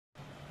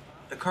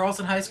the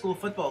Carlson High School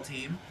football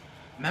team,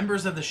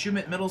 members of the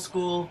Shumate Middle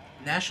School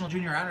National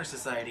Junior Honor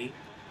Society,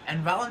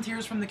 and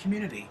volunteers from the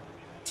community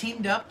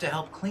teamed up to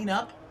help clean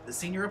up the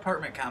senior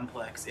apartment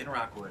complex in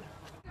Rockwood.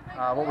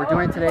 What we're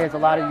doing today is a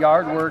lot of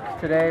yard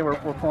work today. We're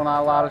pulling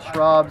out a lot of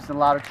shrubs and a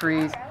lot of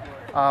trees.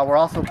 We're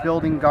also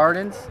building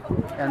gardens,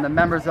 and the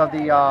members of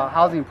the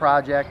housing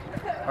project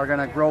are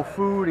going to grow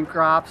food and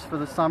crops for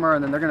the summer,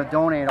 and then they're going to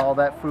donate all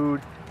that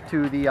food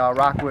to the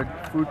Rockwood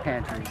food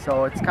pantry.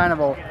 So it's kind of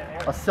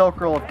a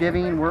circle of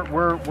giving.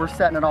 We're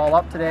setting it all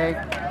up today,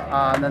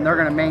 and then they're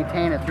going to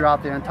maintain it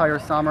throughout the entire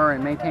summer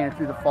and maintain it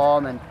through the fall,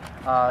 and then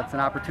it's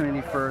an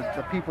opportunity for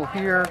the people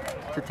here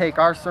to take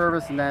our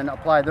service and then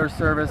apply their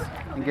service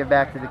and give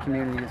back to the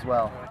community as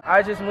well.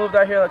 I just moved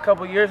out here a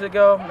couple years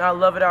ago, and I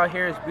love it out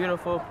here. It's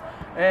beautiful,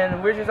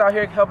 and we're just out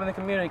here helping the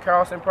community,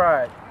 Carlson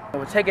Pride.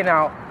 We're taking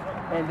out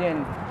and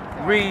then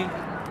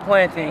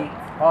replanting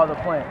all the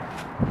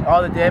plants,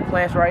 all the dead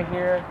plants right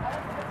here,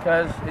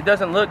 because it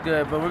doesn't look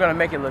good, but we're going to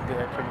make it look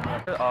good pretty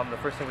much. The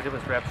first thing we did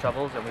was grab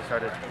shovels, and we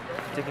started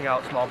digging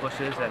out small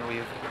bushes, and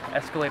we've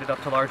escalated up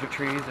to larger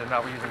trees, and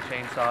now we're using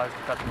chainsaws to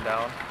cut them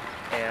down,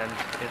 and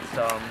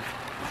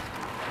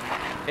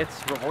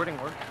it's rewarding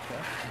work.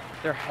 Yeah.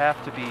 There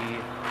have to be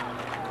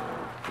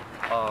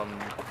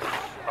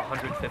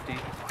 150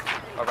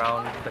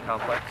 around the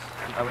complex,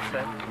 I would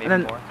say,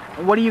 maybe more.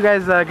 What are you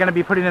guys going to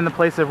be putting in the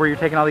place of where you're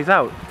taking all these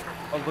out?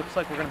 It looks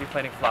like we're going to be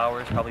planting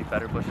flowers, probably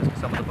better bushes, because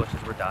some of the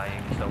bushes were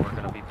dying, so we're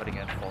going to be putting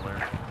in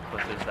fuller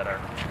bushes that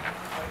are,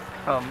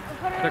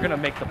 they're going to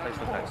make the place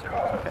look nicer.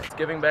 Okay. It's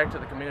giving back to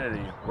the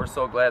community. We're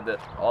so glad that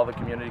all the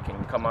community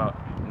can come out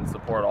and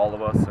support all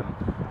of us, and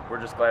we're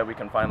just glad we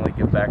can finally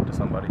give back to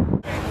somebody.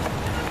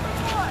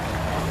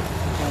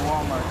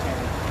 Walmart